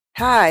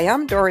Hi,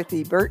 I'm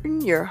Dorothy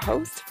Burton, your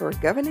host for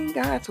Governing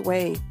God's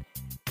Way,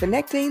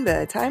 connecting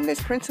the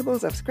timeless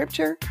principles of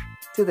Scripture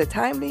to the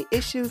timely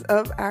issues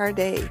of our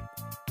day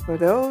for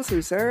those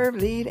who serve,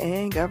 lead,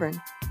 and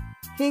govern.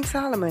 King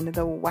Solomon,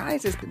 the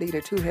wisest leader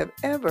to have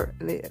ever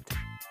lived,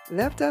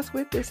 left us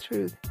with this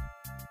truth.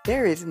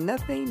 There is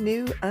nothing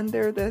new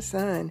under the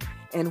sun,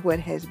 and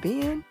what has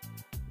been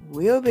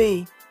will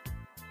be.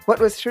 What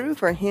was true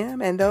for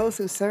him and those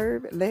who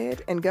served,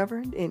 led, and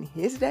governed in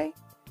his day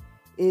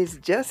is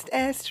just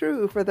as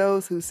true for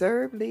those who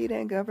serve, lead,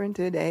 and govern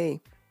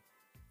today.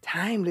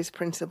 Timeless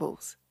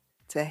principles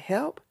to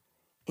help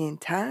in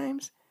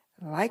times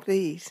like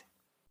these.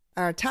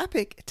 Our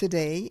topic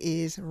today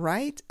is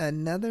Write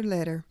Another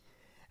Letter.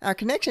 Our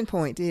connection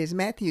point is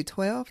Matthew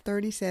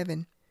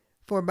 12:37.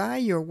 For by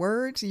your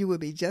words you will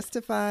be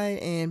justified,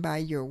 and by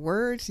your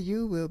words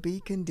you will be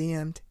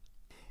condemned.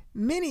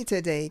 Many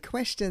today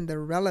question the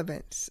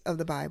relevance of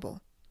the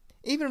Bible,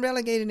 even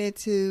relegating it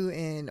to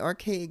an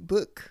archaic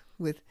book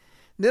with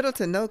little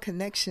to no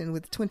connection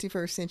with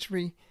 21st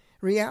century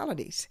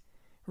realities.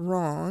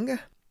 Wrong.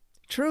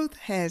 Truth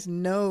has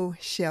no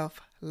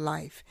shelf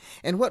life.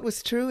 And what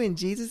was true in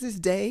Jesus'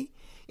 day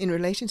in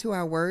relation to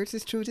our words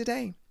is true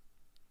today.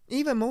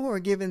 Even more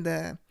given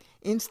the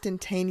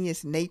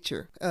instantaneous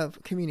nature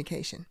of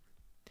communication.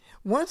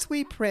 Once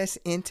we press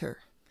enter,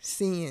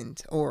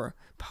 send, or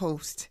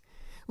post,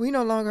 we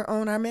no longer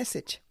own our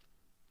message.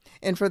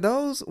 And for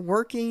those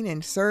working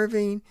and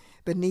serving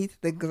beneath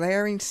the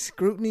glaring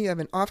scrutiny of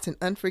an often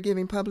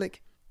unforgiving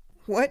public,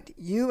 what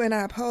you and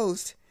I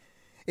post,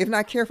 if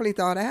not carefully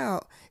thought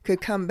out,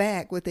 could come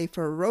back with a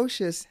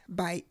ferocious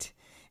bite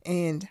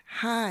and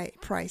high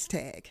price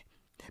tag.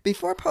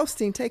 Before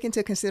posting, take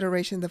into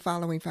consideration the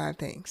following 5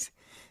 things.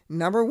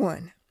 Number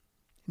 1,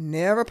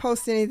 never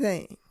post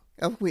anything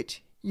of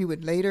which you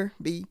would later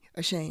be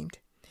ashamed.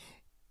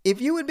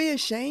 If you would be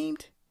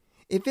ashamed,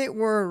 if it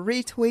were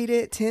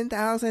retweeted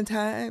 10,000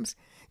 times,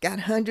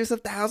 got hundreds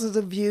of thousands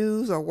of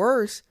views, or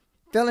worse,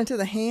 fell into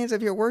the hands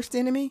of your worst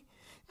enemy,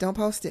 don't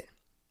post it.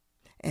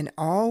 And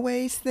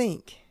always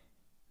think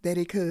that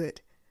it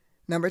could.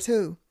 Number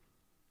 2,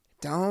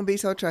 don't be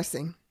so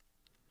trusting.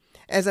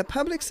 As a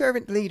public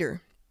servant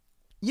leader,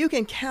 you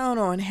can count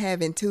on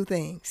having 2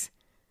 things: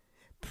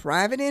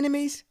 private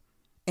enemies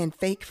and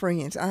fake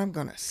friends. I'm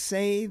going to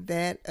say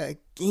that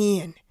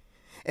again.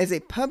 As a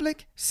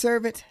public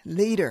servant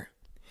leader,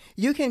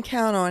 you can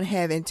count on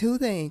having 2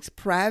 things: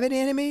 private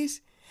enemies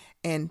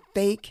and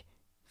fake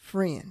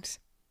friends.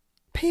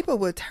 People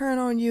will turn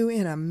on you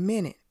in a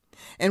minute.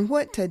 And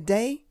what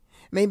today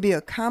may be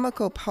a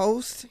comical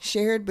post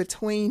shared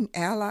between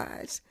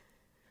allies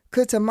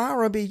could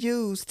tomorrow be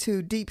used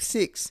to deep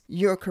six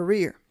your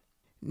career.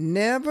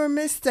 Never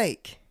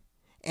mistake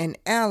an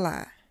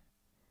ally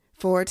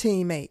for a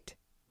teammate.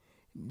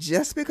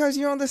 Just because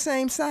you're on the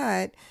same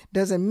side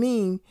doesn't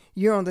mean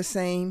you're on the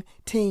same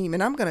team.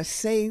 And I'm going to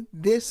say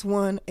this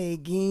one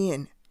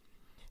again.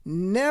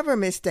 Never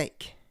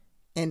mistake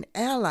an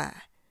ally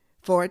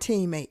for a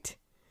teammate.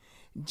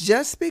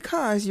 Just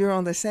because you're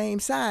on the same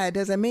side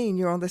doesn't mean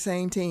you're on the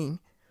same team.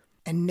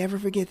 And never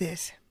forget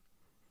this.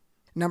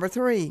 Number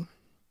 3,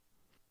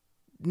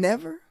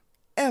 never,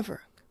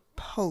 ever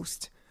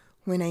post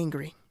when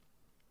angry.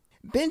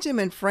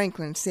 Benjamin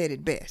Franklin said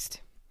it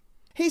best.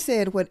 He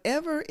said,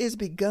 whatever is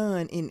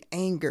begun in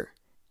anger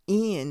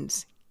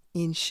ends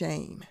in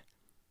shame.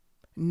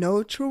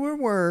 No truer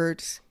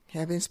words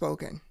have been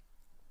spoken.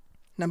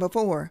 Number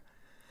 4,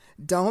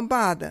 don't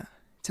bother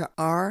to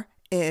RSVP.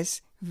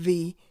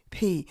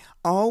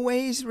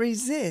 Always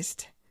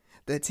resist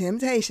the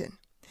temptation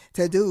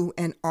to do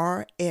an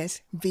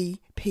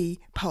RSVP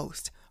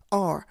post.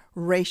 R,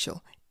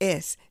 racial,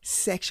 S,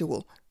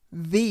 sexual,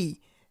 V,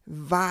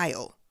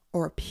 vile,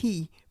 or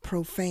P,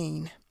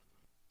 profane.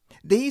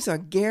 These are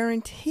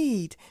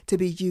guaranteed to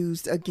be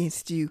used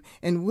against you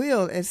and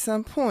will at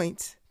some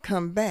point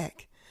come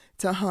back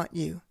to haunt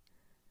you.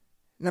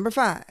 Number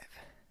 5,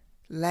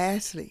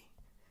 lastly,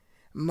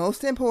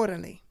 most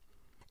importantly,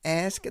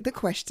 ask the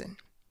question.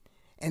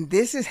 And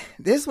this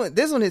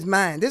one is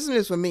mine. This one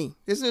is for me.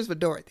 This one is for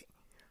Dorothy,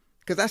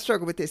 because I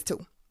struggle with this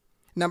too.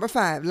 Number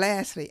 5,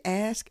 lastly,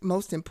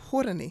 most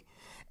importantly,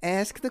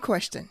 ask the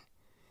question.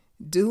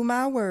 Do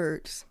my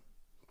words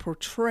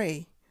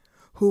portray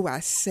who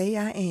I say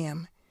I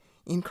am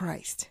in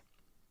Christ?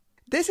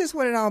 This is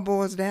what it all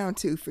boils down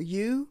to for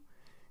you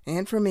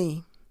and for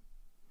me.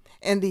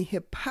 And the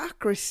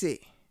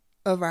hypocrisy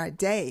of our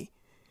day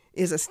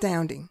is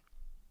astounding.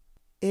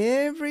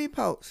 Every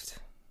post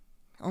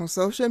on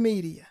social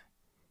media,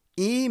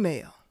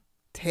 email,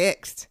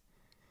 text,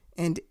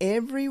 and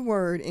every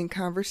word in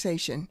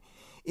conversation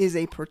is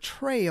a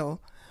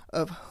portrayal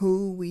of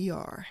who we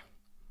are.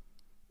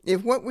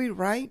 If what we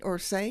write or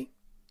say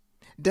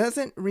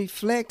doesn't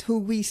reflect who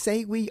we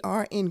say we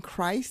are in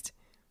Christ,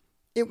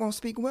 it won't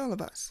speak well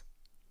of us.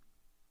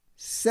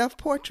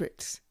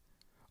 Self-portraits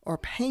are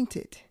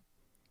painted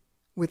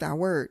with our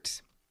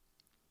words.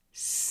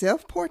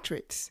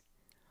 Self-portraits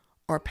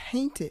are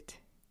painted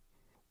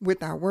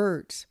with our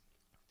words,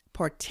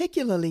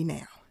 particularly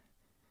now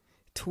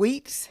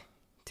tweets,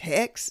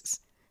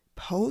 texts,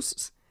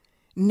 posts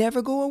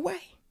never go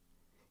away,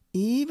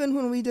 even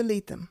when we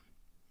delete them.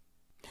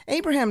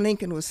 Abraham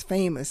Lincoln was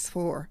famous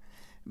for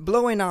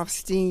blowing off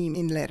steam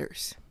in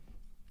letters,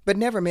 but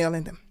never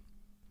mailing them.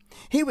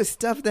 He would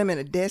stuff them in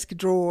a desk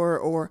drawer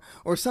or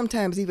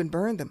sometimes even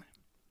burn them.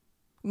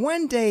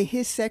 One day,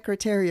 his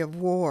Secretary of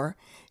War,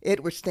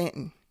 Edward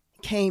Stanton,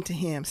 came to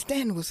him.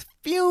 Stanton was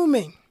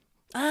fuming.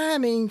 I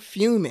mean,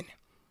 fuming.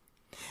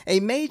 A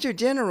major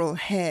general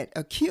had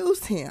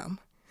accused him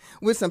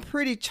with some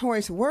pretty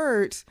choice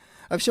words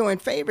of showing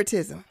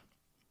favoritism,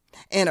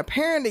 and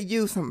apparently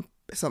used some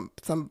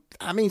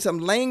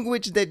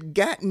language that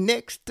got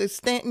next to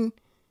Stanton.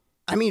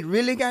 I mean,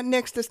 really got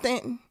next to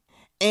Stanton.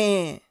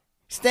 And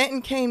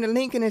Stanton came to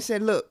Lincoln and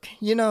said, look,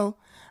 no.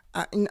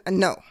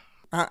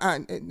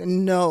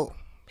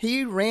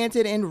 He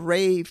ranted and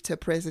raved to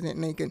President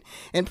Lincoln.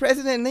 And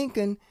President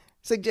Lincoln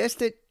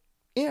suggested,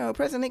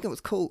 President Lincoln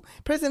was cool.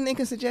 President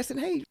Lincoln suggested,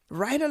 hey,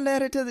 write a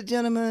letter to the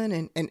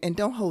gentleman and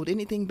don't hold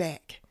anything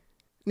back.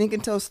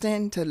 Lincoln told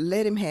Stanton to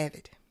let him have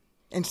it.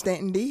 And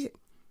Stanton did.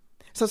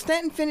 So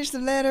Stanton finished the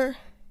letter.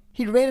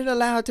 He read it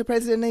aloud to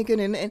President Lincoln,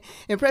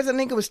 and President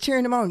Lincoln was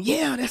cheering him on.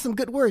 Yeah, that's some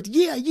good words.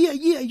 Yeah,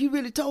 you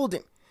really told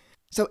him.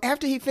 So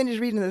after he finished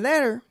reading the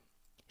letter,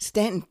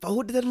 Stanton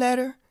folded the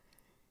letter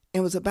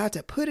and was about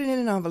to put it in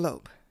an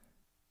envelope.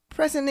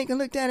 President Lincoln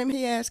looked at him.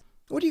 He asked,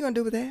 what are you going to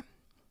do with that?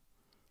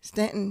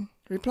 Stanton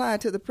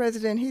replied to the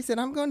president. He said,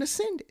 I'm going to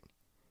send it.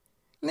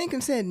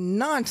 Lincoln said,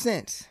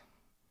 nonsense.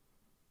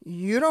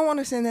 You don't want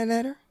to send that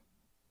letter?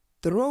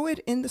 Throw it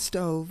in the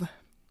stove.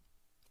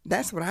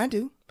 That's what I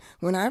do.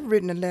 When I've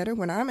written a letter,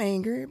 when I'm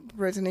angry,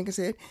 President Lincoln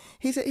said,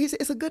 he said,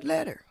 it's a good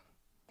letter.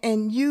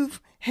 And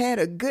you've had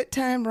a good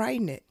time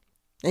writing it.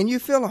 And you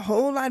feel a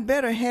whole lot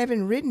better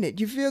having written it.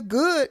 You feel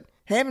good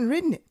having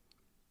written it.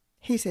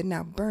 He said,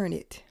 now burn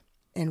it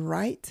and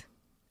write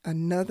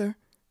another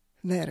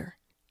letter.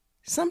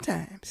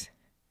 Sometimes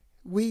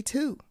we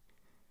too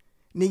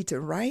need to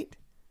write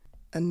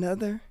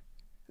another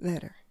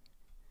letter.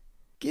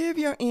 Give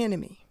your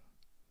enemy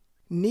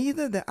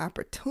neither the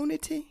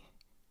opportunity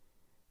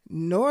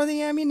nor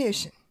the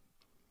ammunition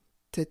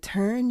to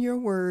turn your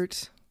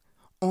words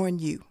on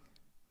you.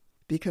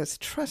 Because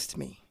trust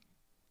me,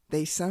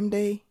 they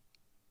someday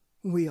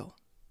will.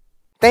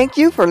 Thank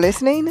you for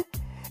listening.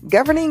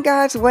 Governing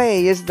God's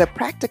Way is the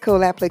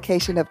practical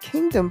application of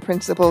kingdom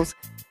principles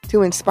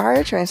to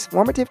inspire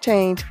transformative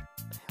change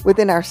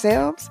within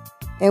ourselves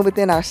and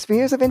within our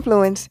spheres of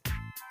influence.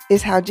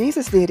 Is how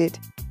Jesus did it.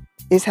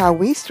 Is how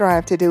we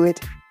strive to do it.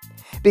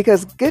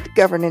 Because good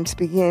governance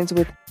begins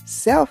with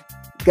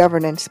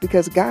self-governance,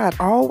 because God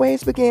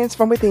always begins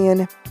from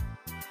within.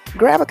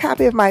 Grab a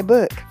copy of my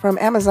book from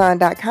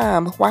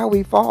Amazon.com, Why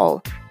We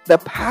Fall, The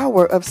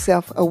Power of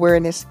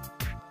Self-Awareness.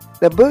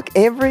 The book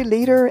every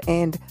leader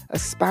and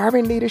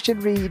aspiring leader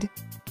should read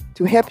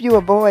to help you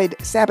avoid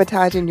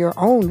sabotaging your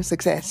own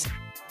success.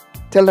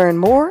 To learn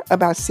more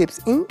about SIPS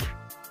Inc.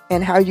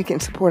 and how you can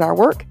support our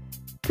work,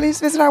 please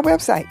visit our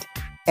website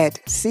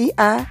at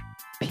CIPSINC.org.